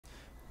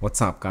What's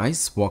up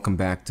guys, welcome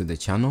back to the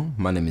channel.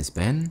 My name is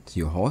Ben,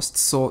 your host.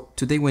 So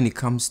today when it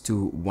comes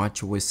to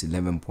WatchOS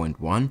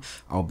 11.1,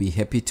 I'll be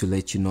happy to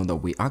let you know that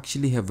we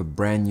actually have a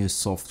brand new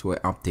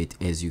software update,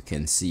 as you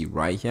can see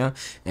right here,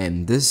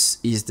 and this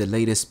is the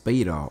latest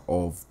beta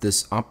of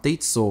this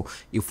update. So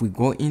if we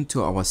go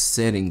into our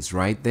settings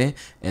right there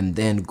and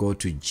then go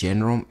to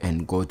general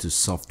and go to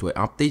software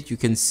update, you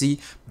can see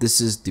this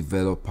is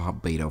developer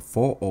beta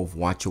 4 of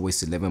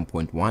WatchOS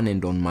 11.1,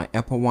 and on my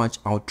Apple Watch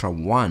Ultra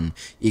 1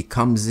 it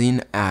comes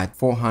in at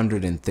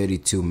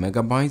 432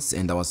 megabytes,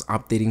 and I was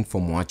updating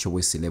from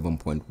WatchOS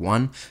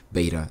 11.1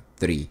 beta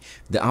 3.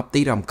 The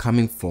update I'm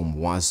coming from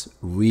was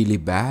really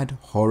bad,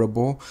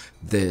 horrible.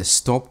 The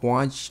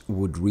stopwatch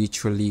would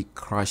literally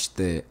crash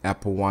the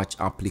Apple Watch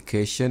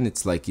application.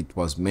 It's like it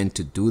was meant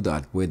to do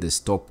that, where the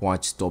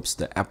stopwatch stops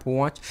the Apple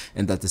Watch,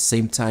 and at the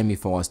same time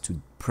if I was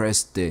to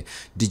press the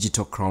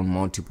digital crown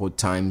multiple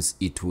times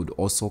it would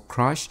also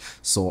crash.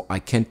 So I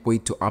can't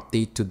wait to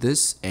update to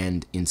this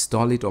and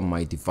install it on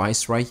my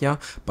device right here.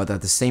 But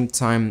at the same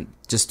time,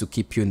 just to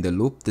keep you in the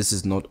loop, this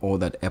is not all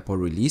that Apple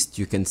released.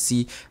 You can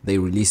see they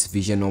released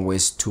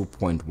visionOS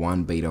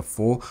 2.1 beta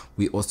 4.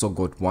 We also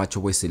got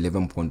watchOS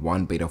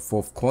 11.1 beta 4,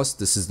 of course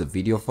this is the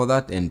video for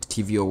that, and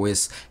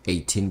tvOS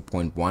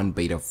 18.1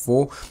 beta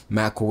 4,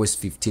 macOS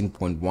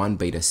 15.1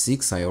 beta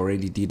 6. I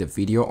already did a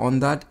video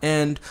on that,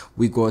 and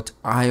we got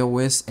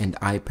iOS and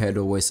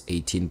iPadOS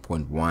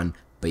 18.1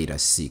 beta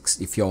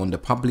 6. If you're on the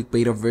public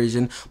beta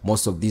version,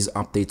 most of these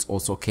updates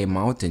also came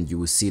out, and you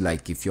will see,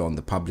 like if you're on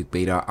the public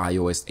beta,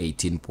 iOS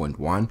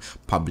 18.1,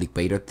 public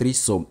beta 3.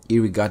 So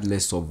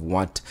irregardless of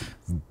what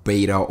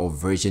beta or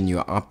version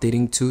you're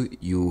updating to,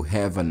 you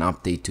have an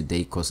update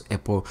today because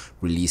Apple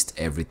released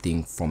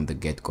everything from the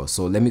get-go.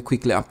 So let me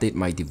quickly update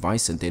my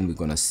device, and then we're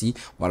gonna see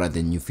what are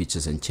the new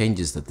features and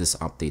changes that this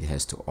update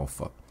has to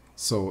offer.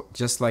 So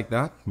just like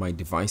that, my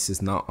device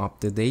is now up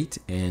to date,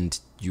 and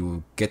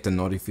you get the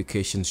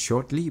notifications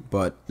shortly.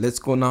 But let's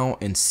go now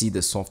and see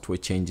the software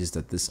changes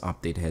that this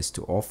update has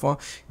to offer.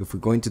 If we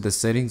go into the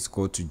settings,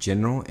 go to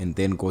general and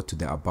then go to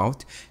the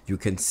about, you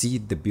can see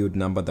the build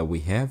number that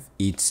we have.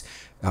 It's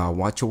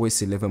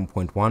watchOS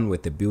 11.1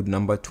 with the build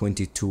number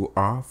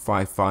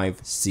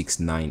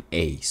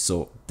 22R5569A.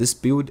 So this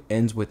build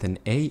ends with an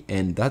A,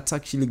 and that's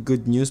actually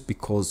good news,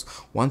 because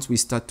once we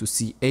start to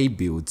see A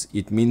builds,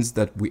 it means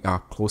that we are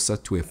closer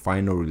to a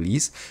final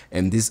release,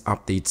 and these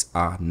updates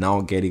are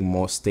now getting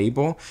more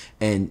stable.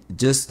 And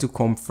just to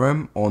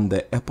confirm, on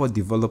the Apple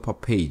developer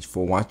page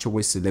for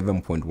watchOS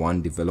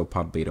 11.1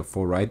 developer beta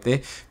 4 right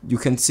there, you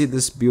can see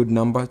this build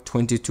number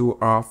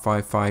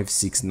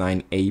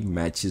 22R5569A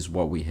matches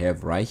what we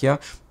have right here.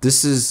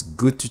 This is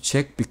good to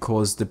check,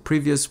 because the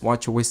previous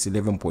watchOS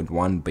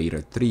 11.1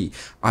 beta 3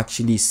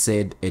 actually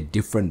said a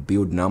different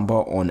build number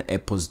on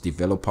Apple's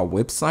developer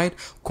website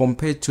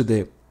compared to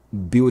the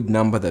build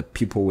number that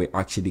people were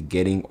actually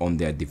getting on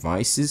their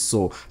devices.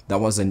 So that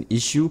was an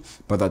issue,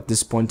 but at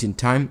this point in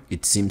time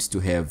it seems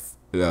to have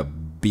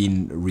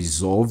been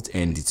resolved,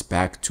 and it's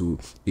back to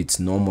its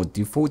normal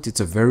default. It's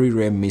a very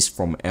rare miss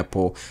from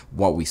Apple,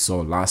 what we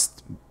saw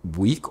last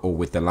week or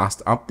with the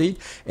last update.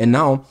 And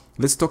now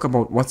let's talk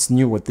about what's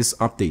new with this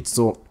update.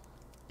 So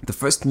the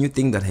first new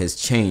thing that has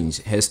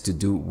changed has to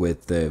do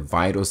with the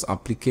Vitals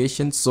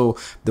application. So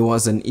there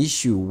was an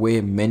issue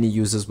where many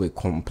users were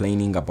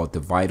complaining about the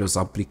Vitals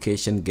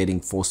application getting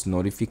false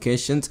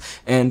notifications,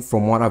 and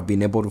from what I've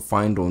been able to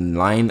find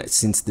online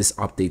since this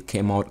update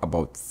came out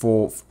about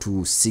 4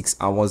 to 6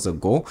 hours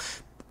ago,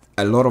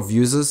 a lot of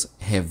users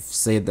have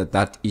said that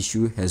that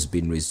issue has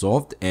been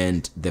resolved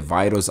and the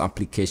Vitals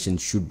application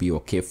should be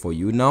okay for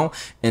you now.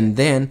 And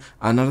then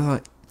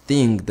another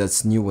thing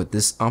that's new with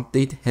this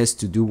update has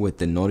to do with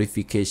the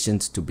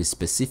notifications. To be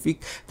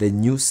specific, the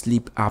new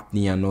sleep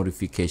apnea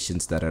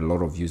notifications that a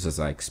lot of users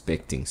are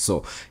expecting.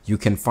 So you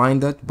can find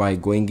that by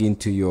going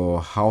into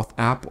your health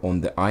app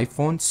on the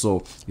iPhone.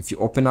 So if you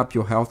open up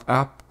your health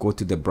app, go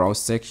to the browse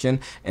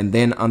section, and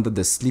then under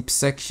the sleep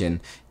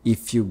section,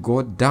 if you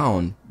go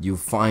down, you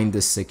find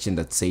the section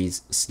that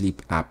says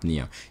sleep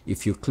apnea.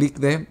 If you click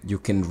there, you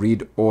can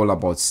read all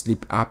about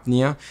sleep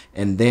apnea,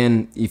 and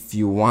then if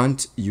you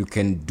want, you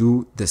can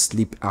do the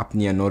sleep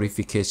apnea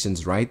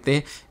notifications right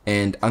there.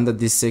 And under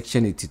this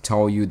section, it will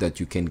tell you that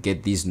you can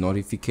get these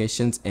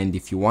notifications, and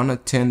if you want to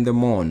turn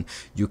them on,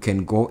 you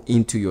can go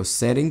into your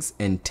settings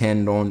and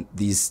turn on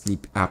these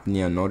sleep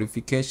apnea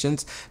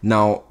notifications.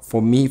 Now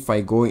for me, if I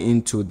go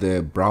into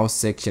the browse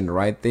section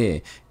right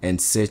there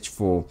and search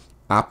for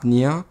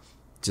apnea,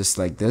 just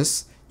like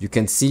this, you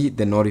can see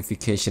the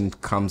notification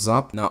comes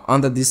up. Now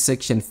under this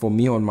section, for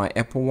me on my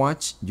Apple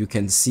Watch, you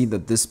can see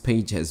that this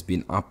page has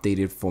been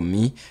updated for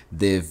me.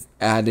 They've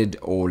added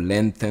or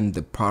lengthened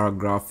the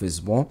paragraph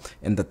as well,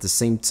 and at the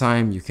same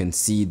time you can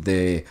see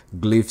the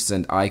glyphs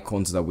and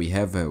icons that we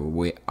have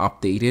were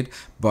updated.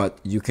 But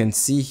you can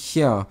see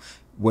here,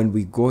 when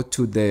we go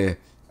to the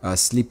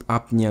sleep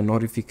apnea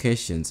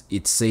notifications,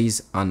 it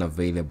says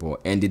unavailable,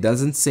 and it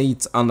doesn't say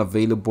it's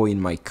unavailable in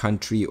my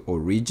country or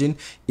region.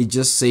 It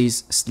just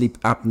says sleep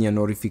apnea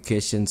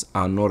notifications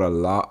are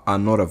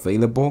not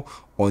available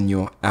on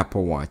your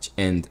Apple Watch.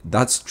 And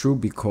that's true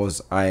because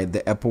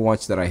the Apple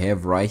Watch that I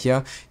have right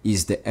here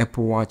is the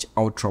Apple Watch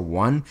Ultra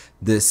 1.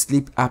 The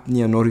sleep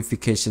apnea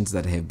notifications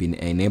that have been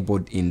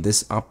enabled in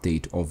this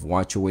update of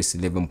WatchOS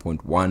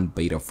 11.1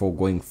 beta 4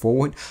 going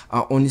forward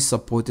are only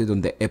supported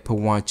on the Apple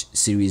Watch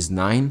Series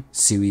 9,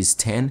 Series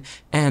 10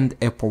 and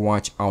Apple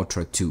Watch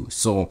Ultra 2.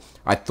 So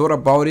I thought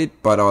about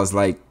it, but I was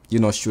like, you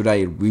know, should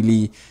I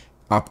really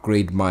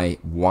upgrade my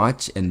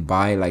watch and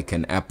buy like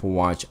an Apple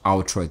Watch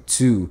Ultra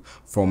 2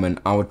 from an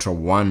Ultra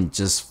 1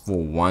 just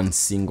for one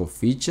single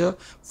feature?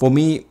 For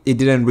me, it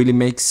didn't really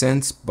make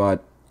sense,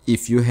 but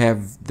if you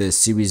have the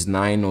Series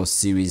 9 or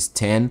Series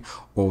 10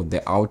 or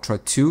the Ultra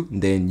 2,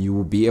 then you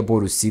will be able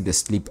to see the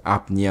sleep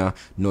apnea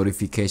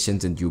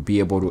notifications and you'll be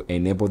able to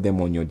enable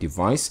them on your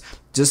device.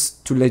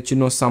 Just to let you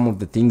know some of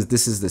the things,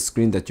 this is the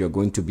screen that you're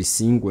going to be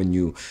seeing when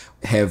you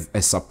have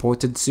a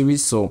supported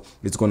series. So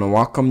it's going to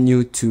welcome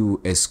you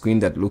to a screen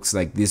that looks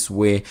like this,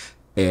 where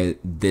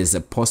there's a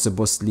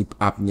possible sleep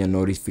apnea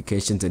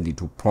notifications, and it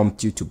will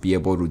prompt you to be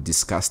able to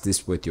discuss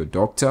this with your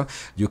doctor.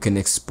 You can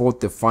export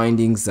the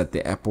findings that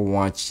the Apple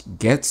Watch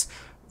gets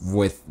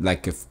with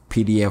like a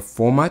PDF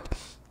format,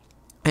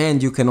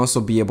 and you can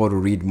also be able to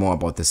read more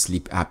about the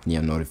sleep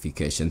apnea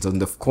notifications.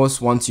 And of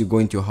course, once you go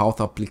into your health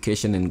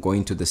application and go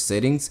into the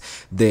settings,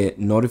 the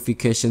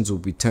notifications will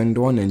be turned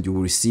on and you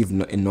will receive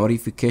a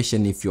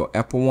notification if your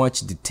Apple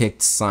Watch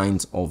detects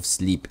signs of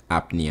sleep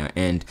apnea,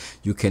 and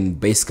you can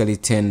basically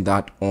turn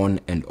that on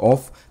and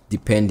off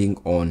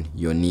depending on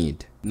your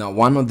need. Now,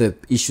 one of the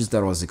issues that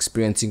I was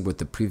experiencing with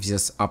the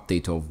previous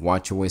update of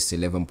WatchOS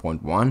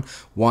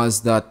 11.1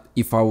 was that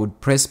if I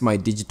would press my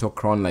digital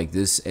crown like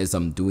this as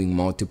I'm doing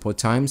multiple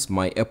times,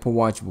 my Apple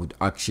Watch would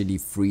actually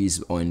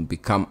freeze and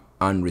become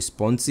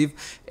unresponsive,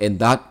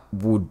 and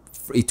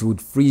it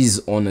would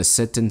freeze on a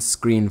certain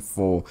screen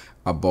for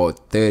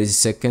about 30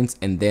 seconds,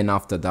 and then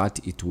after that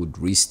it would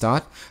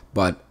restart.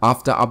 But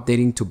after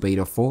updating to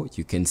beta 4,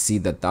 you can see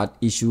that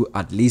issue,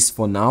 at least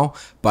for now,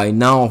 by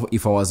now,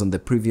 if I was on the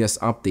previous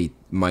update,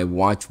 my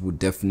watch would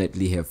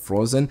definitely have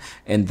frozen.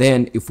 And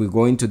then if we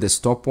go into the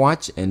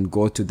stopwatch and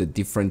go to the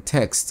different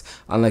text,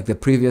 unlike the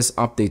previous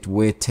update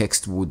where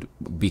text would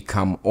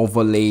become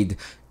overlaid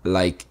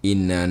like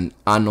in an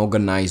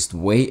unorganized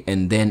way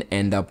and then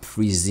end up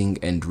freezing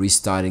and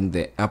restarting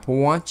the Apple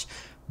Watch,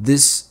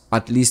 this,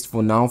 at least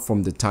for now,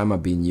 from the time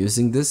I've been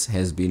using this,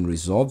 has been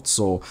resolved.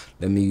 So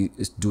let me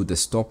do the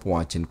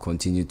stopwatch and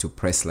continue to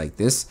press like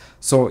this.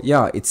 So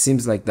yeah, it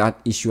seems like that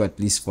issue, at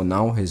least for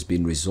now, has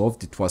been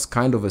resolved. It was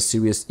kind of a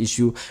serious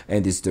issue,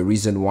 and it's the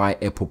reason why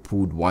Apple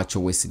pulled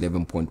WatchOS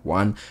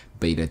 11.1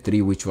 beta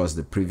 3, which was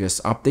the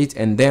previous update.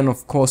 And then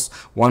of course,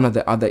 one of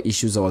the other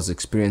issues I was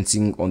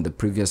experiencing on the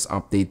previous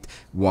update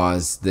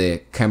was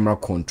the camera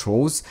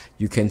controls.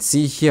 You can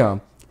see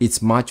here it's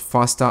much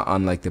faster,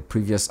 unlike the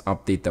previous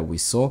update that we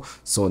saw.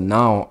 So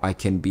now I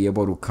can be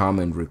able to come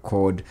and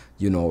record,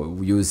 you know,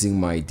 using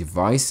my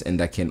device, and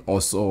I can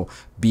also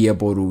be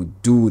able to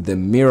do the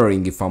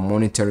mirroring. If I'm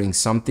monitoring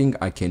something,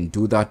 I can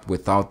do that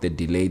without the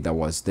delay that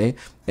was there,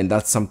 and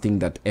that's something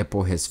that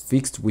Apple has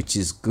fixed, which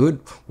is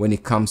good when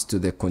it comes to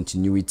the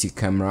continuity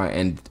camera.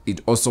 And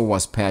it also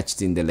was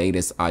patched in the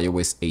latest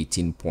iOS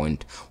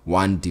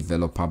 18.1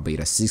 developer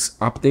beta 6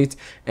 update.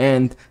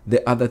 And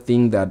the other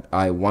thing that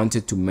I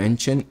wanted to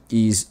mention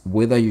is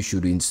whether you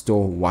should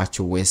install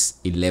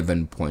WatchOS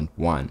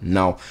 11.1.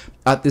 Now,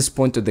 at this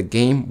point of the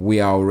game,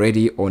 we are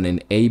already on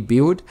an A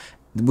build,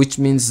 which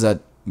means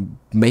that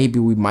maybe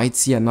we might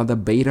see another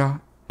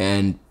beta,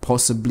 and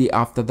possibly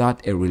after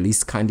that a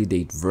release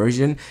candidate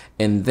version,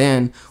 and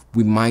then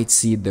we might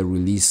see the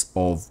release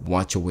of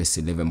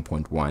WatchOS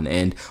 11.1.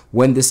 And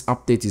when this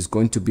update is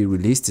going to be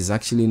released is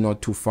actually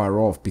not too far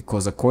off,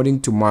 because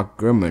according to Mark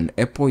Gurman,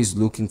 Apple is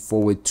looking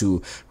forward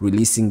to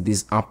releasing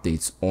these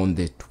updates on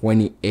the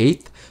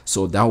 28th.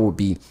 So that will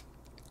be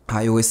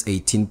iOS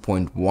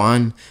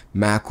 18.1,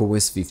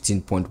 macOS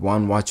 15.1,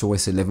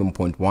 WatchOS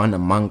 11.1,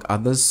 among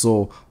others.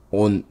 So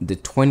on the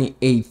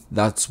 28th,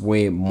 that's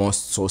where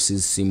most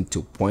sources seem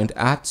to point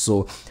at.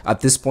 So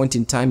at this point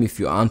in time, if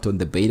you aren't on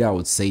the beta, I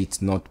would say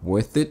it's not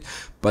worth it.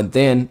 But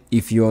then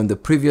if you're on the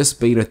previous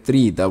beta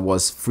 3 that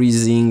was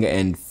freezing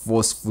and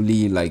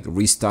forcefully like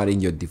restarting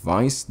your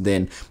device,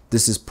 then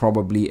this is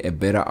probably a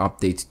better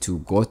update to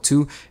go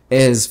to.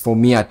 As for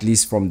me, at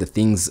least, from the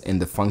things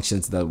and the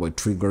functions that were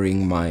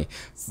triggering my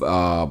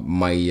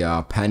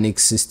panic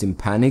system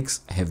panics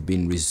have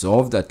been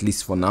resolved, at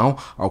least for now.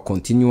 I'll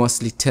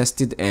continuously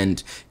test it,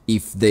 and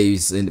if there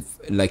is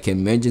like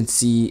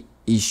emergency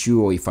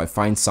issue, or if I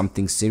find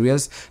something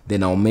serious,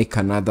 then I'll make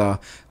another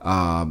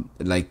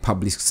like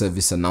public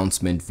service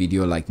announcement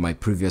video like my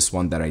previous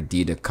one that I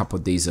did a couple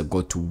days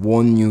ago to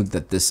warn you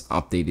that this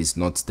update is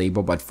not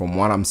stable. But from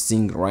what I'm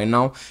seeing right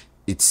now,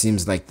 it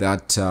seems like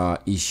that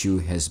issue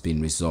has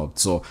been resolved.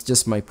 So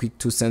just my quick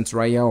 2 cents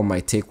right here, or my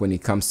take when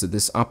it comes to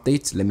this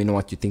update. Let me know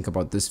what you think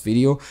about this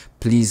video.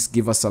 Please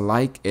give us a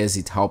like, as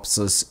it helps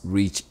us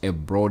reach a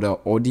broader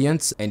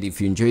audience. And if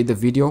you enjoyed the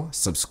video,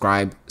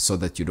 subscribe so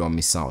that you don't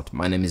miss out.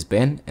 My name is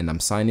Ben, and I'm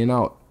signing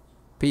out.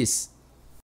 Peace.